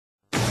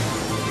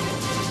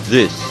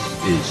This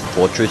is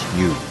Fortress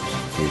News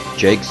with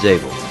Jake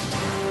Zabel.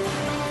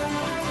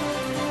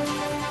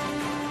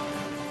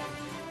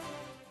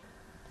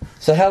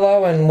 So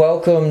hello and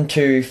welcome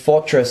to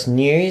Fortress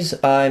News.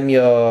 I'm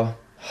your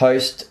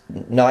host,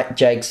 Knight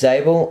Jake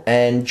Zabel,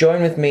 and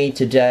join with me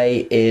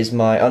today is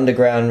my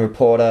underground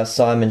reporter,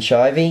 Symon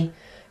Scheiwe,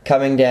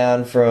 coming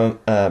down from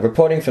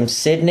reporting from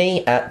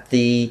Sydney at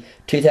the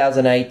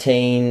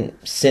 2018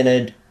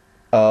 Synod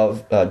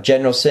of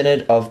General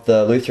Synod of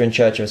the Lutheran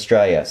Church of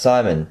Australia.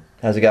 Symon,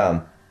 how's it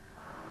going?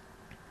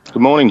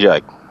 Good morning,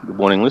 Jake. Good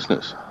morning,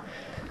 listeners.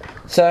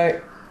 So,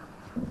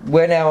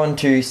 we're now on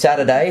to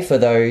Saturday for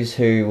those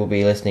who will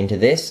be listening to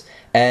this,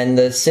 and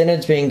the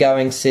Synod's been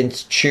going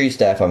since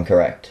Tuesday, if I'm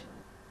correct.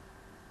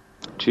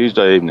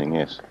 Tuesday evening,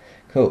 yes.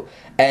 Cool.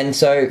 And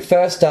so,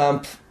 first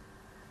up,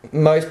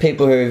 most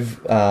people who've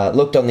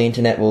looked on the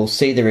internet will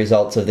see the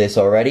results of this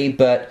already,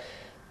 but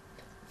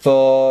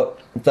for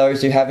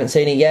those who haven't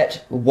seen it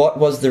yet, what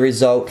was the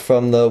result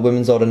from the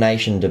women's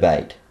ordination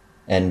debate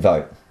and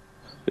vote?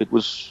 It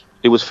was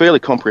fairly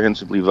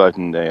comprehensively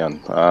voted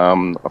down.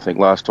 I think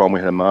last time we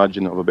had a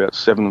margin of about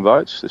 7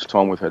 votes. This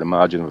time we've had a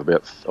margin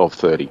of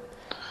 30.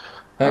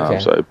 Okay.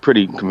 So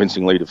pretty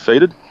convincingly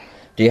defeated.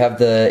 Do you have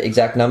the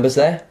exact numbers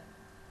there?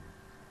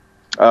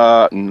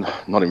 Not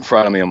in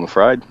front of me, I'm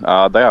afraid. They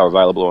are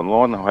available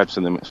online. I have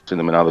seen them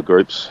in other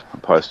groups,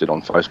 posted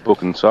on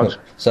Facebook and such.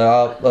 Cool.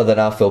 So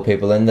I'll fill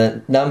people in.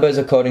 The numbers,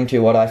 according to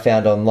what I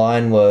found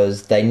online,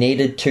 was they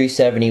needed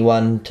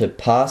 271 to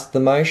pass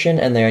the motion,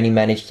 and they only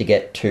managed to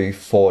get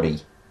 240,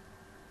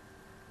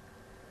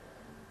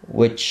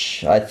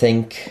 which I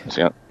think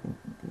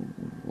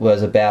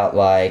was about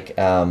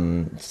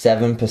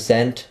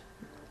 7%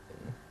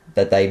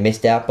 that they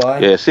missed out by.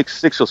 Yeah,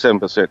 6 or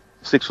 7%.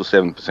 6 or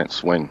 7%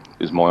 swing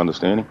is my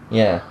understanding.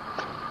 Yeah.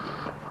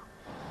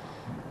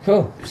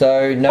 Cool.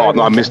 So no.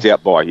 I missed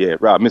out by. Yeah,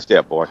 right. Missed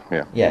out by.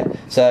 Yeah. Yeah.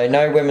 So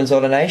no women's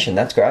ordination.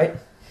 That's great.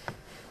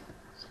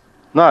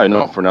 No,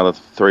 not for another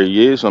 3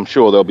 years. I'm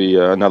sure there'll be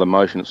another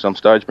motion at some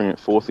stage, bring it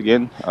forth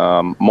again.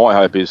 My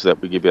hope is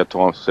that we give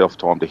ourselves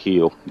time to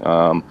heal,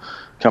 come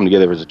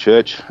together as a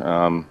church,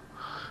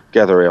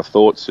 gather our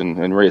thoughts,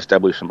 and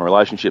re-establish some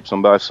relationships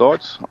on both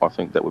sides. I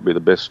think that would be the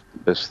best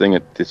thing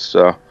at this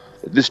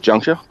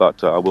juncture,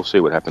 but we'll see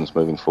what happens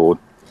moving forward.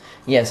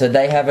 Yeah, so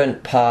they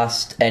haven't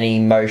passed any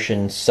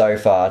motions so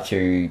far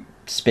to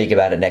speak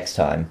about it next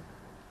time?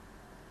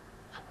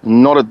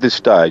 Not at this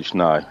stage,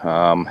 no.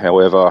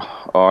 However,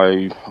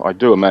 I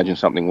do imagine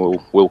something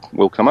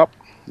will come up,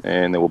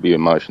 and there will be a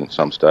motion at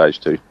some stage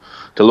to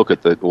look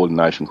at the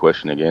ordination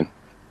question again.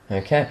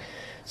 Okay.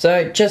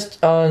 So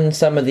just on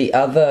some of the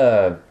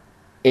other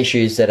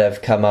issues that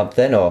have come up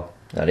then, or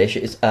not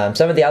issues,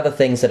 some of the other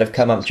things that have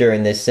come up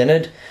during this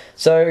synod.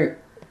 So,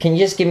 can you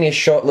just give me a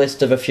short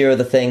list of a few of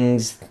the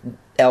things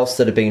else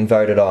that have been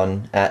voted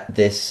on at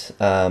this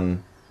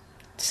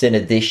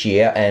synod this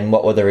year, and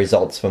what were the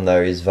results from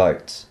those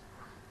votes?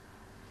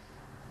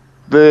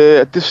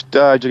 At this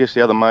stage, I guess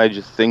the other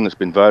major thing that's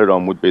been voted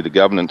on would be the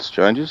governance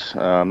changes.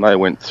 They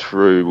went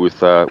through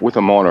with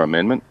a minor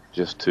amendment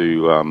just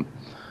to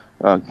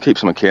keep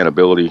some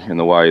accountability in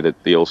the way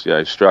that the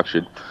LCA is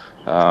structured.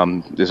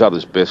 There's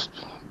others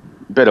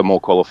better, more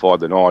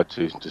qualified than I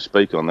to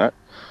speak on that.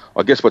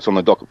 I guess what's on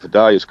the docket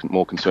today is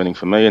more concerning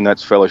for me, and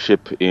that's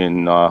fellowship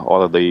in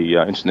either the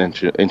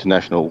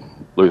International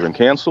Lutheran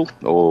Council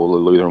or the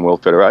Lutheran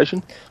World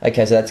Federation.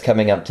 Okay, so that's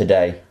coming up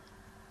today.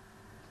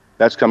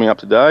 That's coming up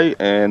today,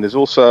 and there's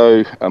also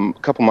a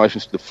couple of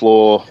motions to the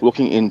floor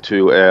looking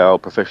into our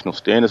professional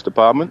standards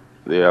department,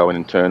 our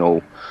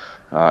internal,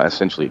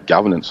 essentially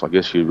governance, I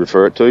guess you'd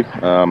refer it to,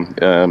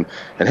 and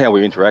how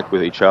we interact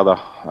with each other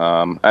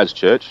as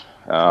church.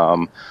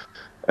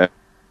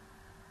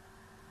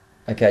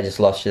 Okay, I just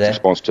lost you there.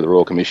 Response to the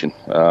Royal Commission.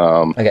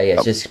 Okay,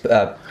 yes.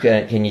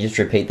 Can you just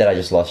repeat that? I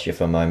just lost you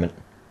for a moment.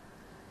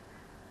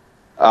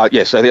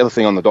 So the other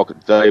thing on the docket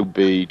today would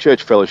be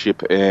church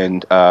fellowship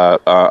and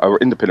an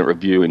independent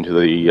review into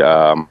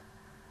the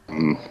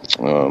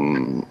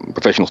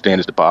professional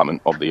standards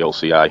department of the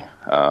LCA.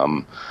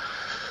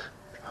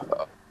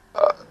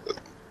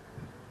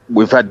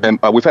 We've had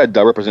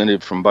a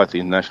representative from both the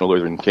International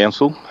Lutheran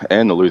Council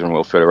and the Lutheran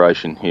World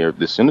Federation here at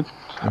this synod.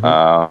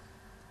 Mm-hmm.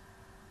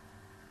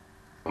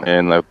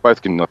 And they've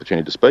both given an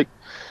opportunity to speak.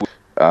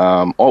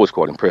 I was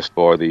quite impressed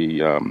by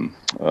the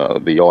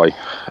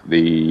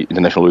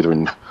International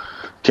Lutheran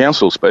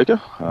Council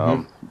speaker,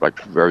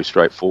 very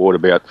straightforward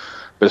about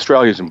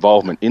Australia's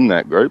involvement in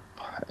that group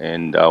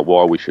and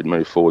why we should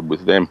move forward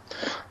with them.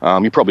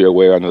 You're probably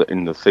aware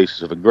in the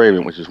thesis of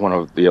agreement, which is one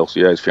of the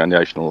LCA's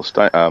foundational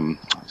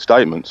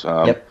statements,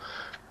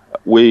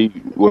 we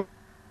were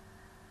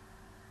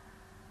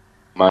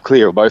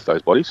clear of both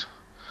those bodies.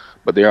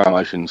 But there are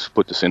motions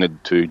put to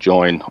Synod to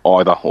join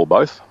either or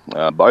both.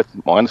 My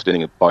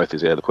understanding of both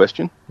is out of the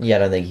question. Yeah, I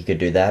don't think you could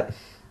do that.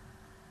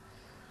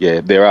 Yeah,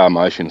 there are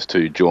motions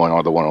to join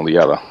either one or the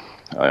other.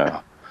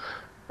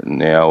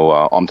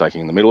 Now, I'm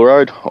taking the middle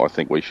road. I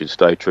think we should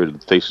stay true to the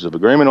thesis of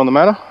agreement on the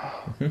matter.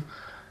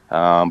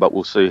 Mm-hmm. But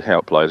we'll see how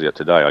it plays out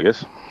today, I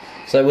guess.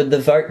 So would the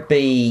vote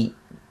be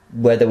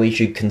whether we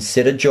should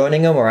consider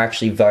joining them or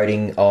actually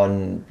voting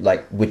on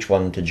like which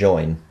one to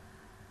join?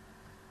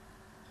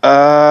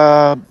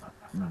 Both.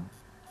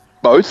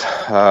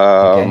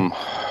 Okay.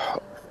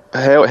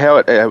 How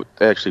it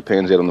actually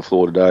pans out on the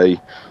floor today,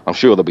 I'm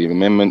sure there'll be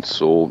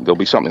amendments or there'll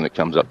be something that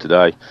comes up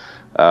today.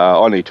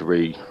 I need to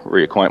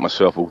reacquaint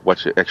myself with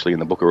what's actually in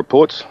the book of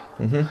reports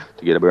to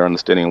get a better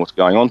understanding of what's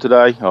going on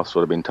today. I've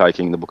sort of been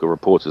taking the book of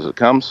reports as it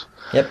comes.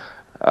 Yep.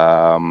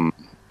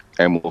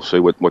 And we'll see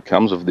what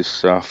comes of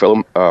this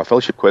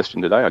fellowship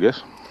question today, I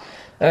guess.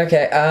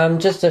 Okay,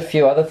 just a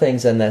few other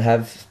things then that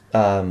have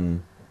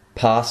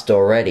passed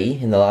already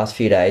in the last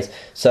few days.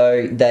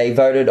 So they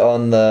voted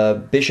on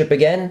the bishop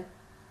again?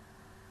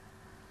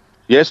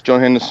 Yes,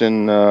 John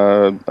Henderson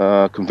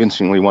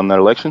convincingly won that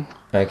election.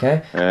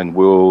 Okay. And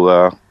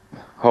will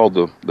hold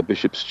the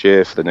bishop's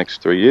chair for the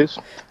next 3 years.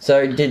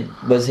 So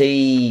was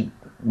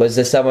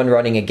there someone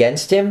running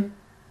against him?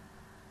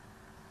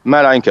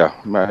 Matt Anker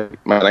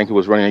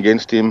was running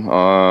against him.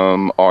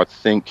 I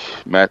think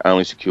Matt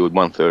only secured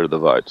 1/3 of the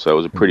vote, so it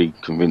was a pretty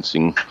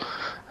convincing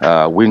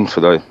win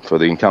for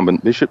the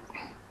incumbent bishop.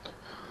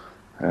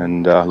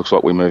 And looks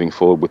like we're moving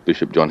forward with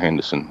Bishop John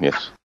Henderson.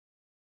 Yes.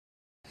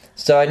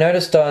 So I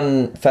noticed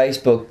on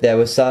Facebook there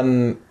was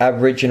some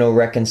Aboriginal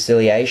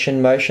reconciliation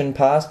motion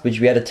passed. Would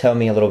you be able to tell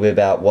me a little bit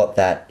about what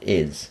that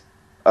is?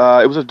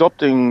 It was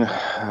adopting,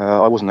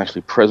 I wasn't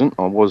actually present,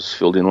 I was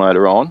filled in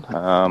later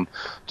on,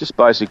 just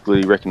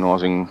basically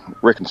recognising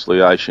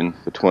reconciliation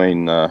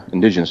between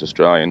Indigenous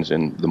Australians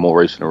and the more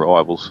recent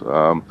arrivals.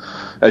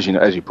 As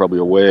you're probably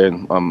aware,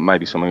 and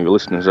maybe some of your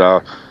listeners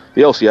are,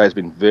 the LCA has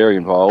been very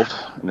involved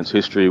in its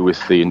history with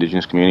the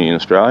Indigenous community in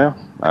Australia.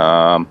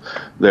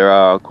 There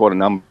are quite a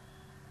number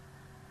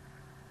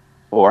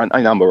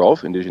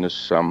of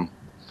Indigenous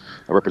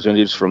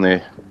representatives from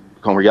their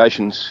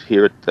congregations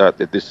here at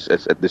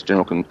this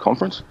General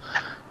Conference,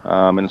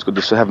 and it's good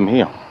to have them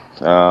here.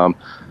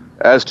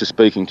 As to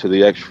speaking to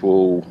the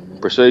actual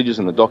procedures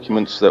and the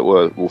documents that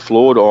were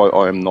flawed,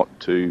 I am not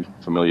too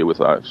familiar with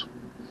those.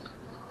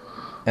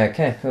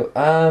 Okay, cool.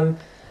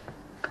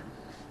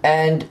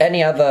 And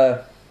any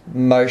other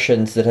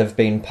motions that have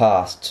been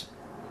passed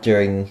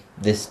during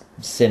this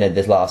synod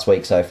this last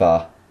week so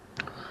far?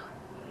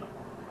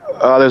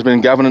 There's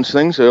been governance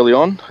things early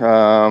on.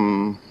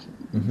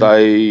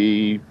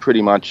 They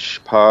pretty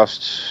much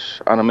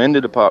passed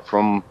unamended, apart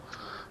from,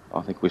 I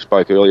think we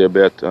spoke earlier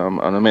about an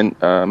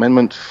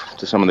amendment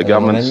to some of the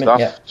government stuff,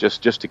 yep.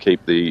 just to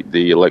keep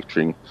the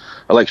election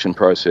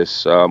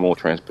process more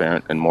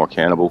transparent and more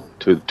accountable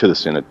to the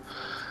Synod.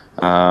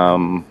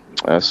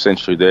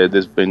 Essentially,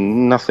 there's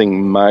been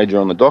nothing major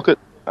on the docket.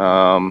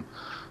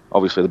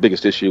 Obviously, the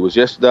biggest issue was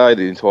yesterday.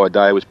 The entire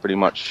day was pretty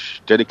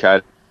much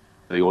dedicated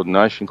to the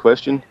ordination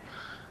question.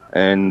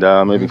 And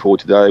moving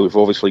forward today, we've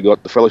obviously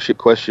got the fellowship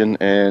question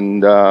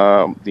and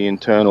the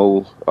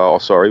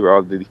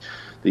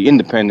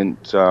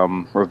independent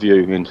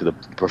review into the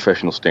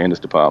professional standards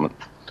department.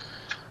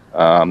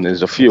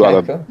 There's a few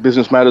other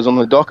business matters on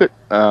the docket.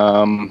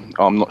 I'm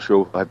not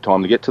sure if I have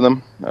time to get to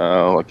them.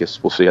 I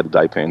guess we'll see how the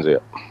day pans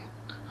out.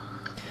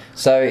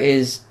 So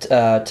is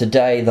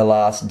today the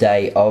last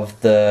day of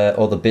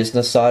the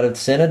business side of the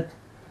Synod?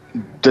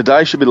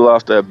 Today should be the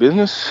last day of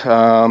business.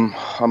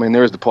 I mean,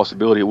 there is the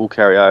possibility it will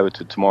carry over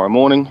to tomorrow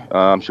morning.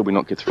 Should we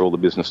not get through all the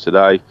business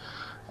today?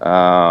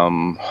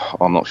 I'm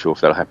not sure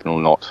if that'll happen or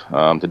not.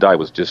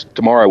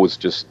 Tomorrow was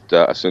just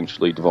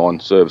essentially divine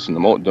service in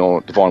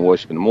the divine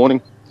worship in the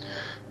morning,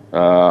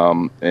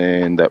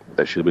 and that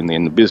should have been the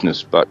end of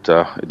business. But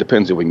it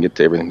depends if we can get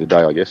to everything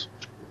today, I guess.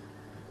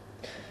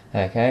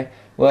 Okay.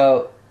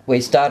 Well, we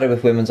started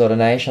with women's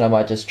ordination. I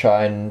might just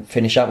try and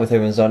finish up with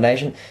women's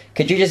ordination.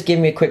 Could you just give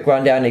me a quick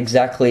rundown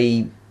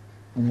exactly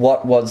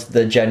what was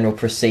the general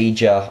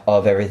procedure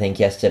of everything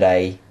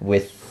yesterday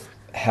with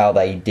how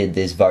they did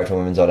this vote on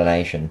women's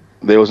ordination?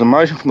 There was a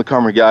motion from the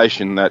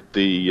congregation that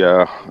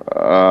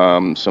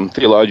some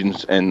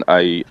theologians and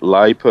a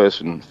lay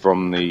person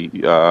from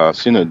the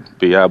synod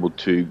be able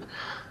to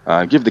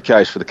give the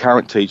case for the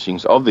current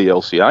teachings of the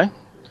LCA.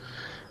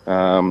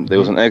 There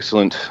was an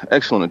excellent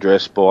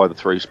address by the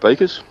three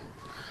speakers,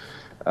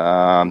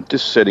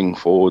 just setting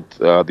forward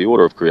the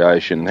order of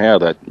creation, how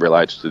that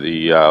relates to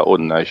the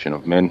ordination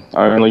of men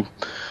only,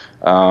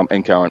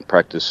 and current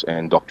practice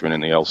and doctrine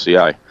in the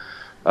LCA.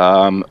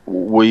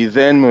 We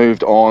then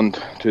moved on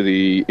to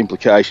the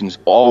implications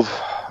of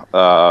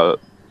the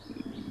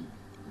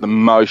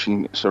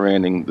motion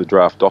surrounding the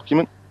draft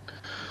document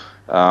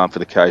for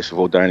the case of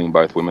ordaining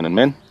both women and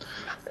men.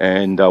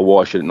 And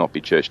why should it not be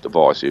church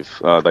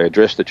divisive? They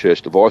addressed the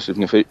church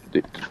divisiveness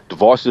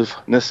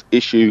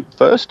issue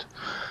first,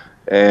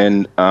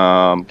 and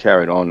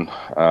carried on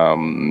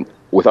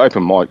with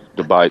open mic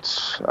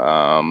debates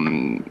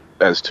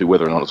as to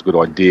whether or not it's a good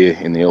idea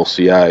in the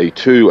LCA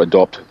to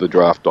adopt the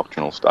draft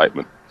doctrinal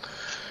statement.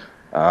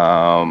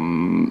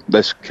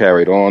 This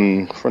carried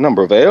on for a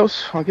number of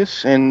hours, I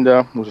guess, and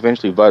was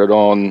eventually voted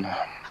on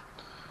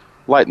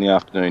late in the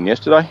afternoon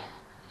yesterday.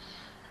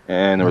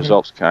 And the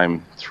results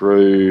came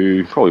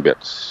through probably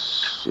about,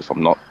 if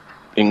I'm not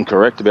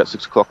incorrect about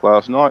 6 o'clock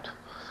last night.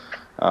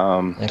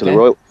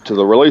 To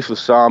the relief of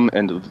some,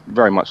 and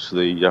very much to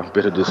the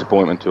bitter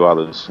disappointment to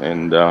others.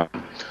 And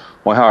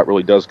my heart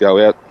really does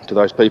go out to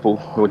those people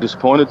who are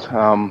disappointed.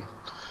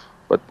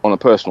 But on a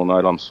personal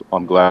note,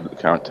 I'm glad that the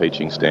current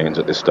teaching stands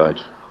at this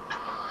stage.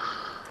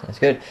 That's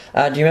good.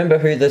 Do you remember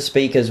who the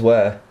speakers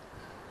were?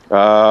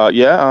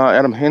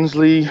 Adam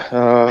Hensley.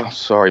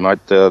 Sorry,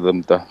 mate.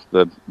 The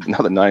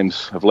other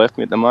names have left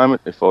me at the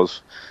moment. If I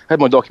had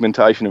my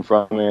documentation in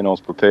front of me and I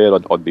was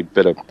prepared, I'd be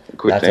better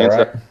equipped to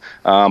answer.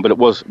 Right. But it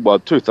was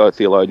two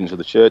theologians of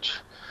the church.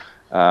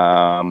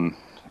 Adam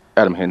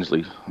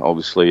Hensley,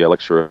 obviously a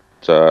lecturer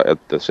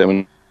at the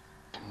seminary,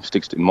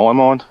 sticks in my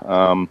mind.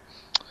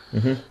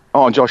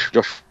 Oh, and Josh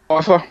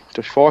Pfeiffer.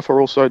 Josh Pfeiffer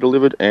also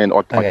delivered, and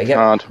I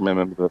can't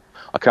remember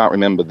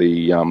the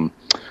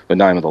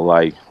name of the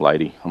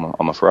lady.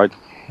 I'm afraid.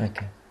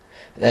 Okay,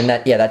 and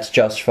that's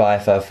Josh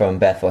Pfeiffer from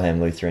Bethlehem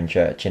Lutheran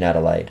Church in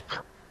Adelaide.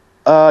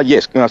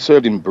 Yes, I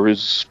served in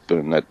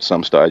Brisbane at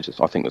some stage.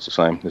 I think that's the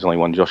same. There's only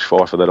one Josh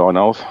Pfeiffer that I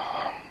know of.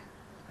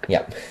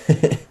 Yep.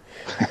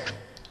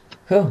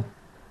 Cool.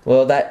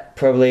 Well, that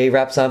probably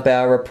wraps up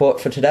our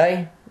report for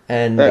today,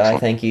 and I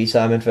thank you,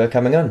 Symon, for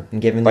coming on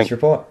and giving this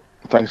report.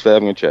 Thanks for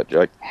having a chat,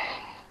 Jake.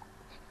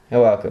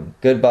 You're welcome.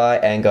 Goodbye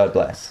and God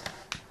bless.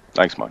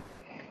 Thanks, mate.